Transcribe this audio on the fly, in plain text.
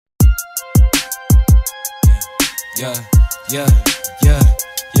yeah, yeah, yeah,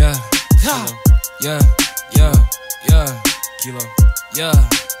 yeah, Kilo, yeah, yeah, yeah, Kilo, yeah,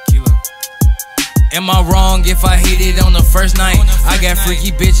 Kilo. Am I wrong if I hit it on the first night? I got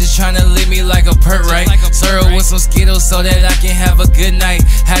freaky bitches tryna lick me like a perk, right? Serve with some Skittles so that I can have a good night.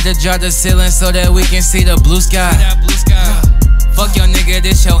 Had to drop the ceiling so that we can see the blue sky. Fuck your nigga,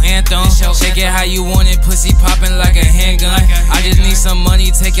 this your anthem. Shake it how you want it, pussy poppin' like a handgun. I just need some money,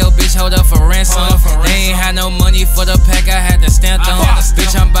 take your bitch, hold up for ransom. They ain't had no money for the pack, I had to stamp them.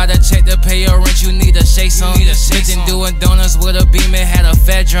 Bitch, I'm about to check to pay your rent, you need to shake some. Bitch and doing donuts with a beam, it had a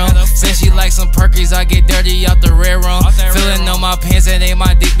fat drum. Said she like some Perkies, I get dirty out the red room. Feeling on my pants, that ain't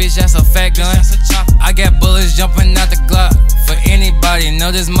my dick, bitch, that's a fat gun. I got bullets jumping out the Glock. For anybody, know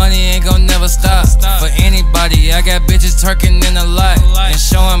this money ain't gon' never stop. For anybody, I got bitches twerking in the lot and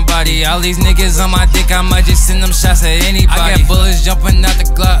showing body. All these niggas on my dick, I might just send them shots at anybody. I got bullets jumping out the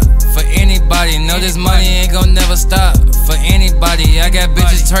Glock. For anybody, know this money ain't gon' never stop. For anybody, I got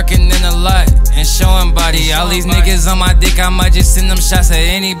bitches twerking in the lot and showing body. All these niggas on my dick, I might just send them shots at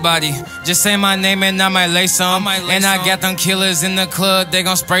anybody. Just say my name and I might lay some. And I got them killers in the club, they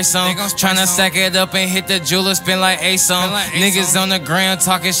gon' spray some. Tryna stack it up and hit the jeweler, spin like A-some. Niggas on the ground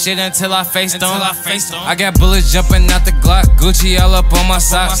talking shit until I face them. I got bullets jumping out the Glock, Gucci all up on my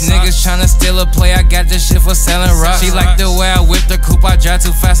socks. Niggas tryna steal a play, I got this shit for selling rocks. She like the way I whip the coupe, I drive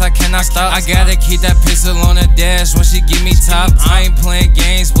too fast, I cannot stop. I gotta keep that pistol on the dash when she give me top. I ain't playing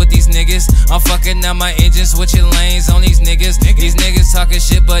games with these niggas, I'm fucking up my engine, switching lanes on these niggas. These niggas talking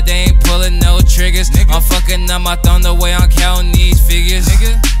shit, but they ain't pulling no triggers. I'm fucking up my thumb the way I'm counting these figures.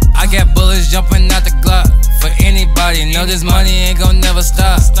 I got bullets jumping out the Glock. For anybody, know this money ain't gon' never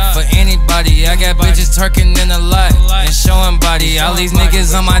stop. For anybody, I got bitches twerking in the lot and showing body. All these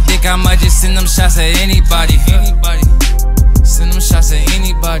niggas on my dick, I might just send them shots at anybody. Send them shots at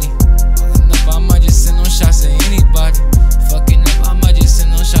anybody. I might just send them shots at anybody. Fucking up, I might just